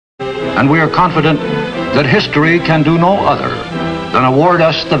and we are confident that history can do no other than award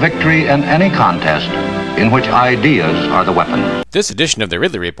us the victory in any contest in which ideas are the weapon. This edition of the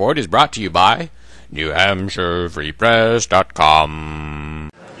Ridley Report is brought to you by NewHampshireFreePress.com.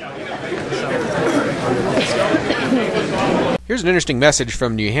 Here's an interesting message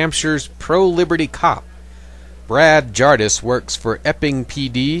from New Hampshire's pro-liberty cop. Brad Jardis works for Epping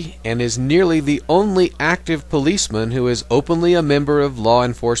PD and is nearly the only active policeman who is openly a member of law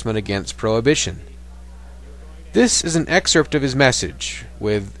enforcement against prohibition. This is an excerpt of his message,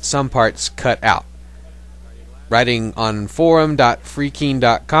 with some parts cut out. Writing on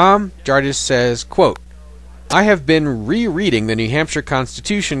forum.freekeen.com, Jardis says, quote, "I have been rereading the New Hampshire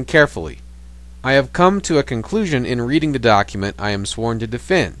Constitution carefully. I have come to a conclusion in reading the document I am sworn to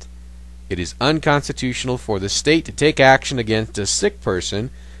defend. It is unconstitutional for the state to take action against a sick person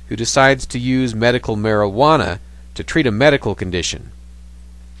who decides to use medical marijuana to treat a medical condition.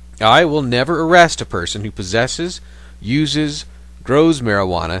 I will never arrest a person who possesses, uses, grows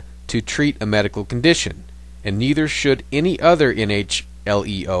marijuana to treat a medical condition, and neither should any other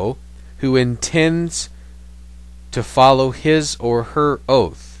NHLEO who intends to follow his or her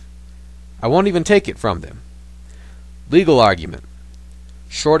oath. I won't even take it from them." Legal argument.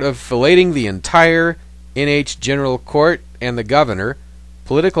 Short of filleting the entire NH General Court and the governor,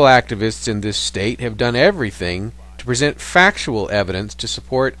 political activists in this state have done everything to present factual evidence to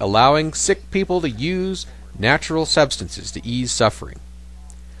support allowing sick people to use natural substances to ease suffering.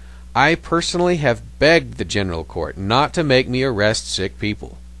 I personally have begged the General Court not to make me arrest sick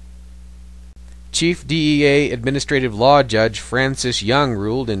people. Chief DEA Administrative Law Judge Francis Young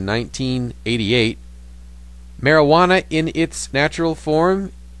ruled in 1988, "Marijuana in its natural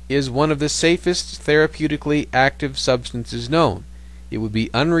form is one of the safest therapeutically active substances known. It would be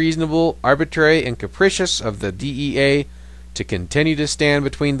unreasonable, arbitrary, and capricious of the DEA to continue to stand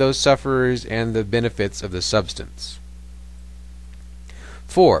between those sufferers and the benefits of the substance."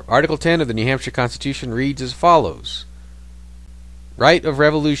 4. Article 10 of the New Hampshire Constitution reads as follows. Right of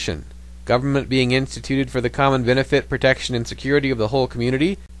revolution. Government being instituted for the common benefit, protection, and security of the whole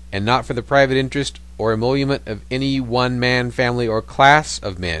community, and not for the private interest or emolument of any one man, family, or class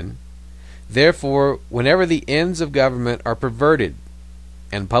of men. Therefore, whenever the ends of government are perverted,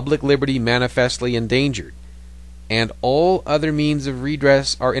 and public liberty manifestly endangered, and all other means of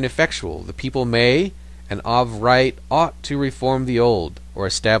redress are ineffectual, the people may, and of right ought to reform the old, or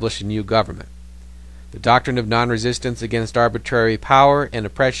establish a new government. The doctrine of non-resistance against arbitrary power and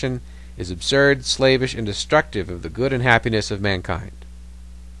oppression is absurd, slavish, and destructive of the good and happiness of mankind.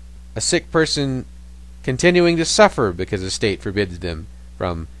 A sick person continuing to suffer because the state forbids them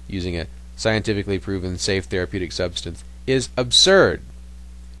from using a scientifically proven safe therapeutic substance is absurd,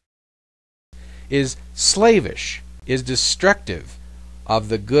 is slavish, is destructive of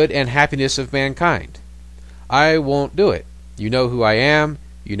the good and happiness of mankind. I won't do it. You know who I am,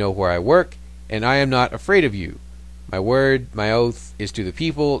 you know where I work, and I am not afraid of you. My word, my oath, is to the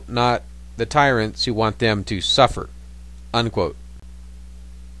people, not the tyrants who want them to suffer." Unquote.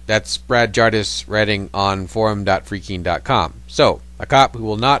 That's Brad Jardis writing on forum.freekeen.com. So, a cop who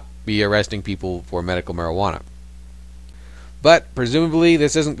will not be arresting people for medical marijuana. But, presumably,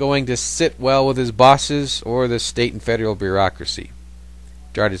 this isn't going to sit well with his bosses or the state and federal bureaucracy.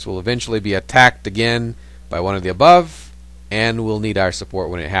 Jardis will eventually be attacked again by one of the above, and will need our support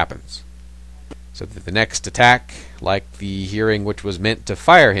when it happens. So that the next attack, like the hearing which was meant to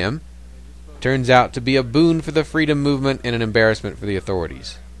fire him, turns out to be a boon for the freedom movement and an embarrassment for the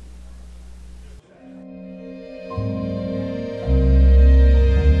authorities.